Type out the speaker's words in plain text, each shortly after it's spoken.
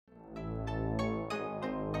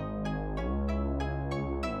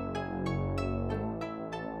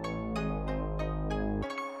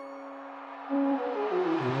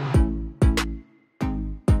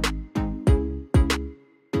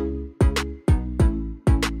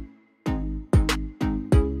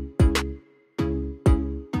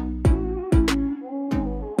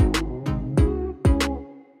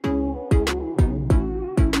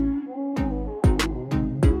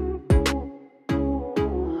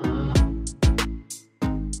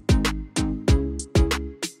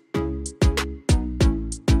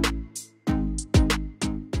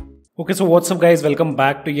Okay, so what's up guys, welcome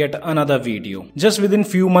back to yet another video. Just within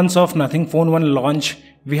few months of Nothing Phone 1 launch,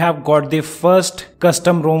 we have got the first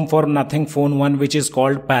custom ROM for Nothing Phone 1 which is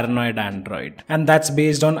called Paranoid Android. And that's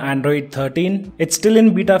based on Android 13. It's still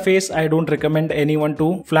in beta phase. I don't recommend anyone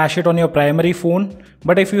to flash it on your primary phone.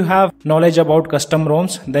 But if you have knowledge about custom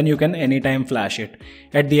ROMs, then you can anytime flash it.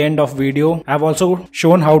 At the end of video, I've also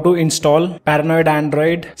shown how to install Paranoid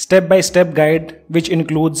Android step-by-step guide which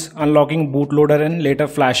includes unlocking bootloader and later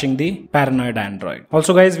flashing the Paranoid Android.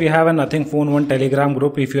 Also guys, we have a Nothing Phone 1 Telegram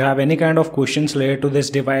group. If you have any kind of questions related to this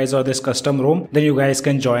device or this custom ROM, then you guys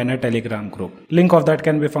can join a Telegram group. Link of that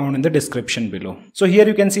can be found in the description below. So here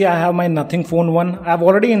you can see I have my Nothing Phone 1. I've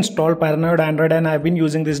already installed Paranoid Android and I've been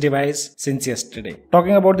using this device since yesterday.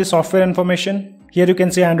 Talking about the software information, here you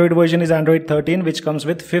can see Android version is Android 13 which comes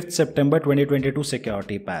with 5th September 2022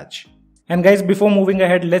 security patch. And guys, before moving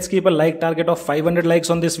ahead, let's keep a like target of 500 likes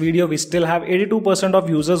on this video. We still have 82% of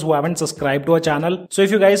users who haven't subscribed to our channel. So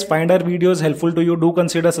if you guys find our videos helpful to you, do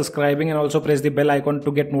consider subscribing and also press the bell icon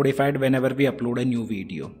to get notified whenever we upload a new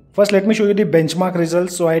video. First, let me show you the benchmark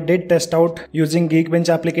results. So I did test out using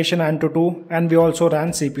Geekbench application Antutu, and we also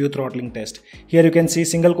ran CPU throttling test. Here you can see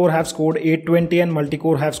single core have scored 820 and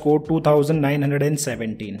multi-core have scored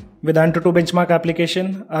 2917. With Antutu benchmark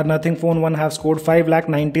application, our Nothing Phone 1 have scored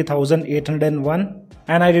 5,90,801,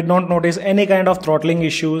 and I did not notice any kind of throttling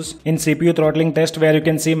issues in CPU throttling test, where you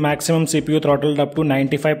can see maximum CPU throttled up to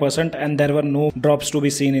 95% and there were no drops to be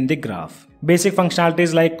seen in the graph. Basic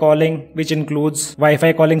functionalities like calling, which includes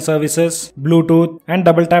Wi-Fi calling services, Bluetooth and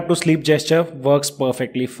double tap to sleep gesture works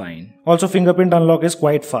perfectly fine. Also fingerprint unlock is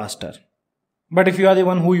quite faster. But if you are the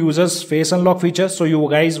one who uses face unlock feature, so you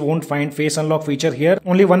guys won't find face unlock feature here.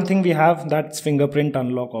 Only one thing we have, that's fingerprint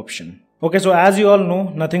unlock option. Okay, so as you all know,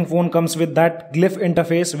 Nothing Phone comes with that glyph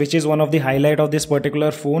interface, which is one of the highlight of this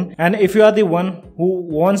particular phone. And if you are the one who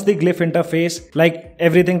wants the glyph interface, like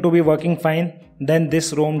everything to be working fine, then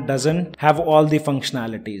this ROM doesn't have all the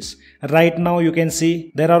functionalities. Right now you can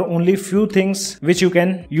see there are only few things which you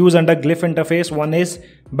can use under glyph interface. One is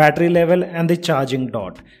battery level and the charging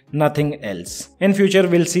dot, nothing else. In future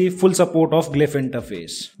we'll see full support of glyph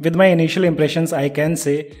interface. With my initial impressions, I can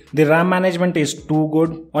say the RAM management is too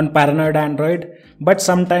good on Paranoid Android, but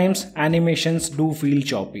sometimes animations do feel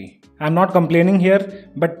choppy. I'm not complaining here,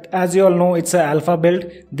 but as you all know, it's an alpha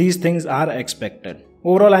build. These things are expected.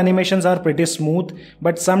 Overall animations are pretty smooth,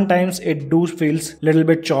 but sometimes it do feels little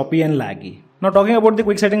bit choppy and laggy. Now talking about the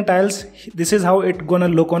quick setting tiles, this is how it gonna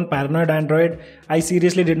look on Paranoid Android. I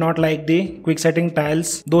seriously did not like the quick setting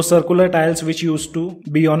tiles, those circular tiles which used to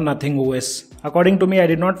be on Nothing OS. According to me, I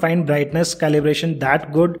did not find brightness calibration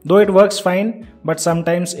that good, though it works fine, but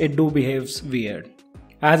sometimes it do behaves weird.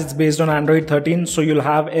 As it's based on Android 13, so you'll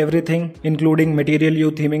have everything including Material You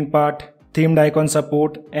theming part, themed icon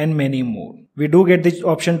support and many more. We do get the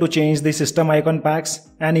option to change the system icon packs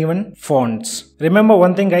and even fonts. Remember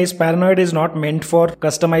one thing guys, Paranoid is not meant for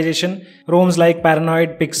customization. ROMs like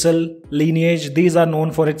Paranoid, Pixel, Lineage, these are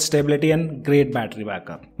known for its stability and great battery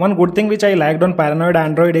backup. One good thing which I liked on Paranoid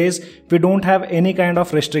Android is we don't have any kind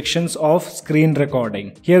of restrictions of screen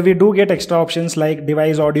recording. Here we do get extra options like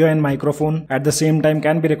device audio and microphone at the same time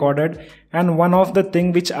can be recorded. And one of the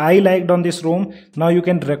thing which I liked on this ROM, now you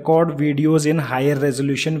can record videos in higher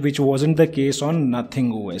resolution, which wasn't the case on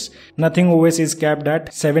Nothing OS. Nothing OS is capped at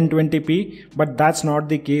 720p, but that's not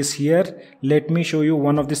the case here. Let me show you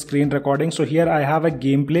one of the screen recordings. So here I have a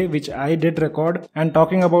gameplay which I did record, and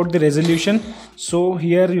talking about the resolution, so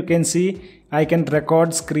here you can see I can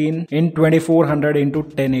record screen in 2400 into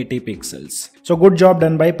 1080 pixels. So good job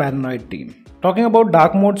done by Paranoid team. Talking about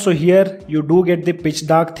dark mode, so here you do get the pitch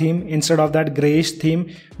dark theme instead of that grayish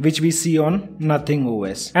theme which we see on Nothing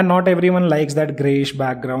OS. And not everyone likes that grayish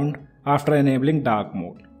background after enabling dark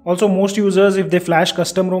mode. Also, most users, if they flash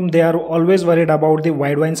custom ROM, they are always worried about the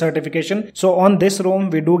widevine certification. So on this ROM,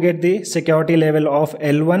 we do get the security level of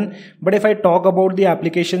L1. But if I talk about the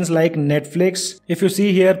applications like Netflix, if you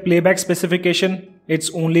see here playback specification, it's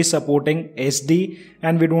only supporting SD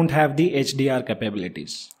and we don't have the HDR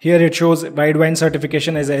capabilities. Here it shows widevine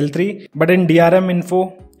certification as L3, but in DRM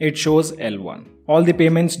info, it shows L1. All the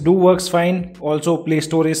payments do works fine. Also Play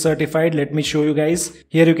Store is certified. Let me show you guys.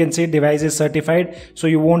 Here you can see device is certified, so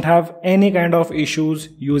you won't have any kind of issues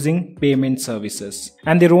using payment services.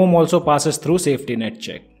 And the ROM also passes through safety net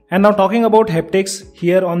check. And now talking about haptics,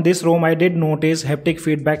 here on this ROM I did notice haptic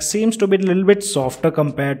feedback seems to be a little bit softer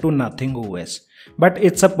compared to Nothing OS. But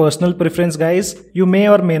it's a personal preference guys. You may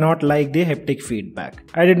or may not like the haptic feedback.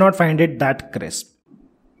 I did not find it that crisp.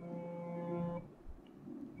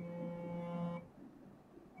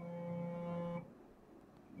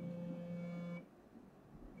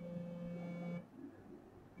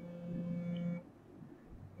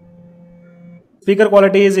 Speaker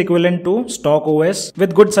quality is equivalent to stock OS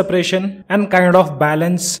with good separation and kind of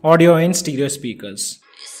balance audio in stereo speakers.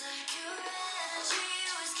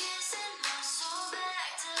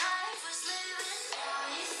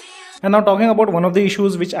 And now talking about one of the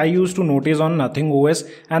issues which I used to notice on Nothing OS,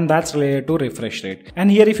 and that's related to refresh rate. And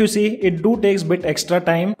here if you see, it do takes bit extra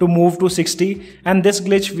time to move to 60, and this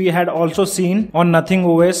glitch we had also seen on Nothing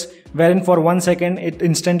OS, wherein for 1 second it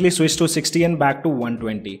instantly switched to 60 and back to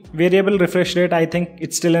 120. Variable refresh rate, I think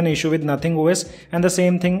it's still an issue with Nothing OS, and the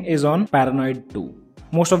same thing is on Paranoid 2.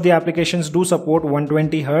 Most of the applications do support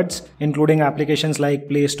 120Hz, including applications like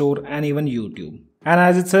Play Store and even YouTube. And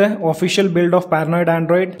as it's an official build of Paranoid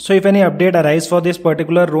Android, so if any update arises for this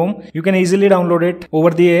particular ROM, you can easily download it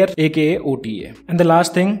over the air, aka OTA. And the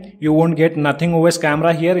last thing, you won't get Nothing OS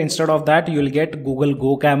camera here. Instead of that, you'll get Google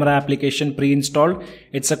Go Camera application pre-installed.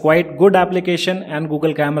 It's a quite good application, and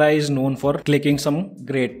Google Camera is known for clicking some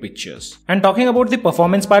great pictures. And talking about the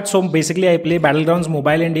performance part, so basically I play Battlegrounds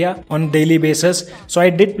Mobile India on daily basis. So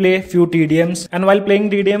I did play few TDMs, and while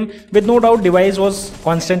playing TDM, with no doubt device was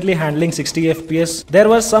constantly handling 60 FPS. There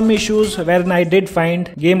were some issues wherein I did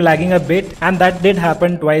find game lagging a bit, and that did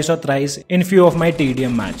happen twice or thrice in few of my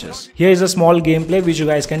TDM matches. Here is a small gameplay which you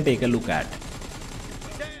guys can take a look at.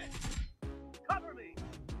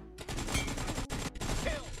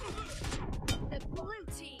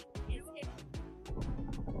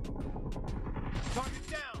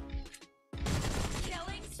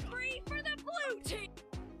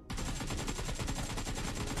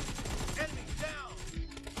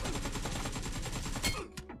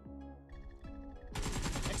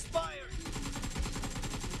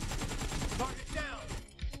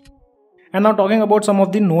 And now talking about some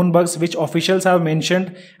of the known bugs which officials have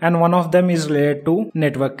mentioned, and one of them is related to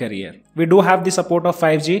network carrier. We do have the support of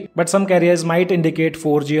 5G, but some carriers might indicate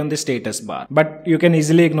 4G on the status bar. But you can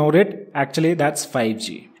easily ignore it. Actually, that's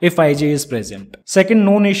 5G if 5G is present. Second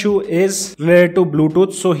known issue is related to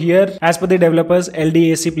Bluetooth. So here, as per the developers,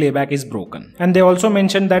 LDAC playback is broken. And they also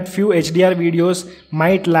mentioned that few HDR videos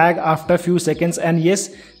might lag after few seconds, and yes,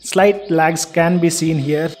 slight lags can be seen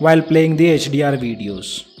here while playing the HDR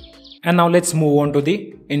videos. And now let's move on to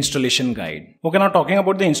the installation guide. Okay, now talking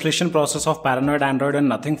about the installation process of Paranoid Android and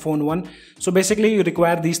Nothing Phone 1. So basically you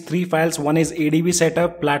require these three files. One is ADB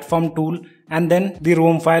setup, platform tool, and then the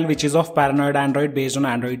ROM file which is of Paranoid Android based on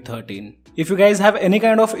Android 13. If you guys have any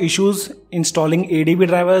kind of issues installing ADB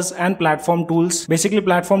drivers and platform tools, basically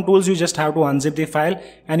platform tools, you just have to unzip the file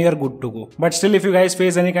and you are good to go. But still, if you guys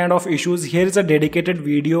face any kind of issues, here is a dedicated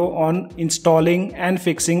video on installing and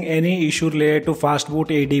fixing any issue related to fastboot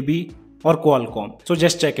ADB or Qualcomm. So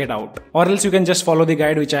just check it out. Or else you can just follow the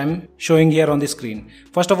guide which I am showing here on the screen.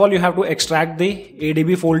 First of all, you have to extract the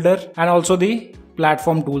ADB folder and also the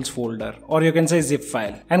platform tools folder, or you can say zip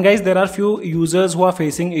file. And guys, there are few users who are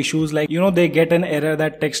facing issues like, they get an error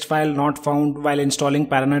that text file not found while installing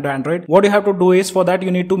Paranoid Android. What you have to do is, for that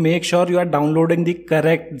you need to make sure you are downloading the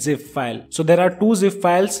correct zip file. So there are two zip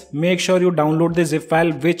files. Make sure you download the zip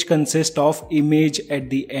file which consists of image at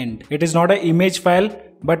the end. It is not an image file,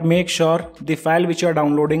 but make sure the file which you are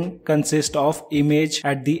downloading consists of image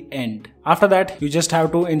at the end. After that, you just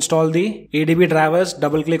have to install the ADB drivers,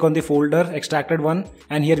 double click on the folder, extracted one,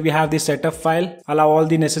 and here we have the setup file. Allow all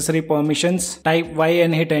the necessary permissions, type Y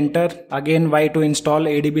and hit enter, again Y to install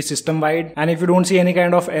ADB system wide. And if you don't see any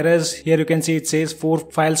kind of errors, here you can see it says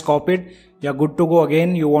 4 files copied. You're good to go.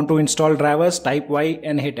 Again, you want to install drivers, type Y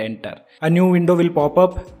and hit enter. A new window will pop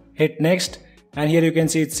up, hit next. And here you can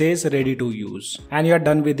see it says ready to use, and you are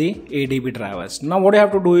done with the ADB drivers. Now what you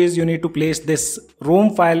have to do is you need to place this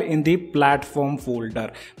ROM file in the platform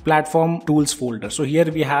folder, platform tools folder. So here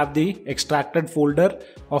we have the extracted folder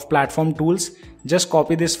of platform tools. Just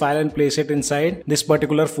copy this file and place it inside this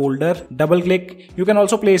particular folder. Double click. You can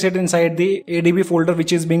also place it inside the ADB folder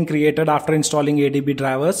which is being created after installing ADB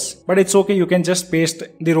drivers. But it's okay, you can just paste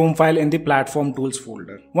the ROM file in the platform tools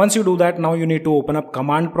folder. Once you do that, now you need to open up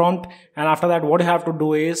command prompt, and after that what you have to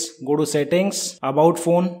do is go to settings, about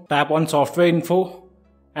phone, tap on software info,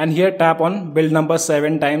 and here tap on build number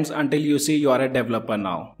 7 times until you see you are a developer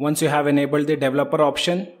now. Once you have enabled the developer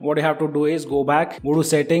option, what you have to do is go back, go to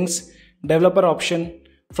settings, developer option.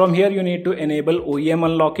 From here you need to enable OEM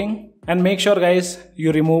unlocking, and make sure guys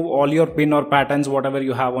you remove all your pin or patterns whatever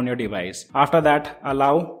you have on your device. After that,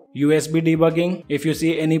 allow USB debugging. If you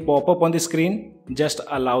see any pop-up on the screen, just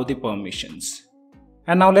allow the permissions.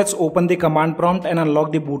 And now let's open the command prompt and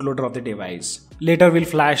unlock the bootloader of the device. Later we'll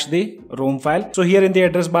flash the ROM file. So here in the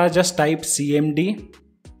address bar, just type cmd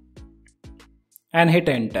and hit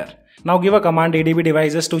enter. Now give a command ADB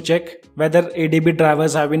devices to check whether ADB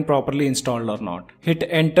drivers have been properly installed or not. Hit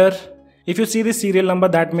enter, If you see the serial number,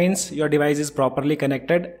 that means your device is properly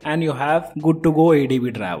connected and you have good to go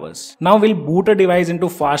ADB drivers. Now we'll boot a device into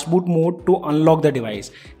fast boot mode to unlock the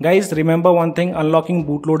device. Guys, remember one thing, unlocking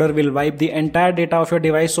bootloader will wipe the entire data of your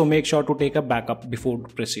device, so make sure to take a backup before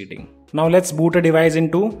proceeding. Now let's boot a device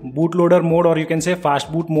into bootloader mode, or you can say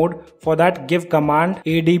fast boot mode. For that, give command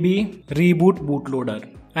ADB reboot bootloader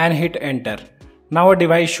and hit enter. Now a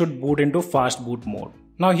device should boot into fast boot mode.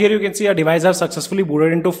 Now here you can see a device have successfully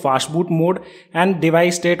booted into fast boot mode and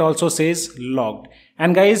device state also says logged.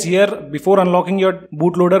 And guys, here before unlocking your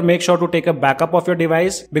bootloader, make sure to take a backup of your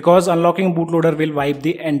device, because unlocking bootloader will wipe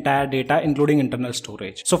the entire data including internal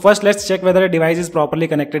storage. So first let's check whether a device is properly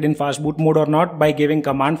connected in fast boot mode or not by giving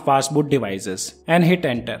command fastboot devices and hit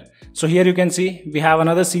enter. So here you can see we have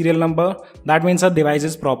another serial number, that means our device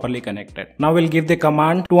is properly connected. Now we'll give the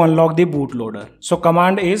command to unlock the bootloader. So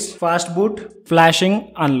command is fastboot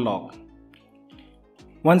flashing unlock.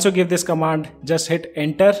 Once you give this command, just hit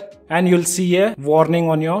enter and you'll see a warning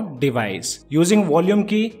on your device. Using volume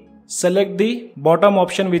key, select the bottom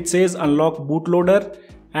option which says unlock bootloader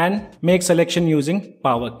and make selection using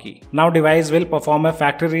power key. Now device will perform a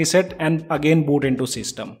factory reset and again boot into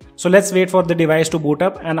system. So let's wait for the device to boot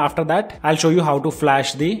up, and after that I'll show you how to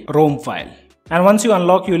flash the ROM file. And once you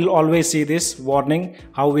unlock, you will always see this warning,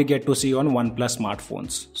 how we get to see on OnePlus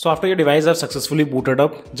smartphones. So after your device have successfully booted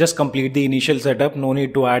up, just complete the initial setup. No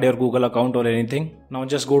need to add your Google account or anything. Now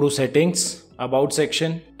just go to settings, about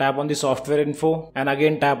section, tap on the software info and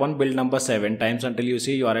again tap on build number 7 times until you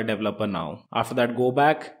see you are a developer now. After that, go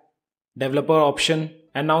back, developer option,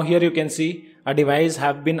 and now here you can see a device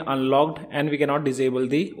have been unlocked and we cannot disable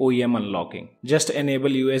the OEM unlocking. Just enable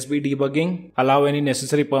USB debugging, allow any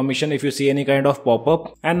necessary permission if you see any kind of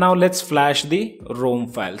pop-up. And now let's flash the ROM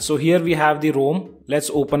file. So here we have the ROM.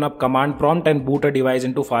 Let's open up command prompt and boot a device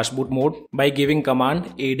into fast boot mode by giving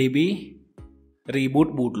command ADB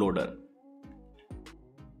reboot bootloader.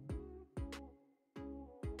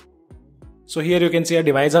 So here you can see a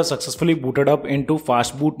device have successfully booted up into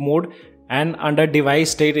fast boot mode, and under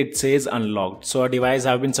device state it says unlocked. So a device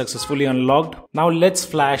have been successfully unlocked. Now let's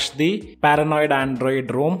flash the paranoid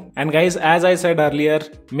Android ROM. And guys, as I said earlier,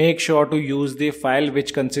 make sure to use the file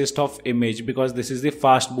which consists of image, because this is the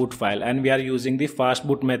fast boot file and we are using the fast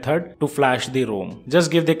boot method to flash the ROM.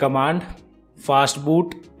 Just give the command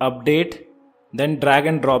fastboot update, then drag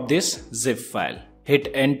and drop this zip file. Hit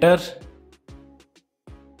enter.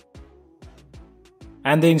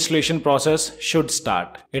 And the installation process should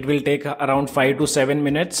start. It will take around 5 to 7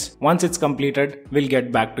 minutes. Once it's completed, we'll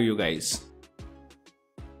get back to you guys.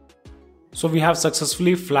 So we have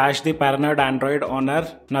successfully flashed the paranoid Android on our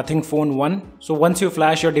Nothing Phone 1. So once you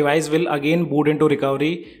flash, your device will again boot into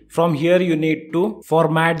recovery. From here you need to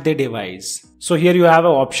format the device. So here you have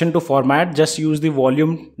an option to format. Just use the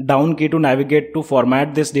volume down key to navigate to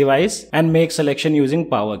format this device and make selection using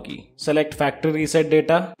power key. Select factory reset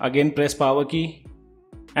data, again press power key.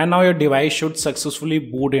 And now your device should successfully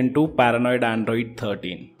boot into Paranoid Android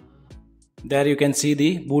 13. There you can see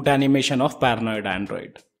the boot animation of Paranoid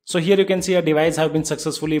Android. So here you can see a device have been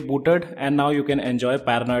successfully booted and now you can enjoy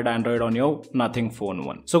Paranoid Android on your Nothing Phone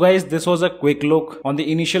 1. So guys, this was a quick look on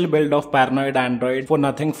the initial build of Paranoid Android for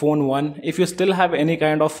Nothing Phone 1. If you still have any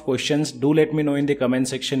kind of questions, do let me know in the comment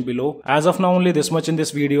section below. As of now, only this much in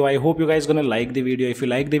this video. I hope you guys gonna like the video. If you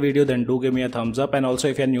like the video, then do give me a thumbs up, and also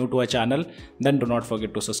if you're new to our channel, then do not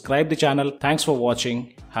forget to subscribe the channel. Thanks for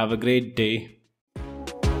watching. Have a great day.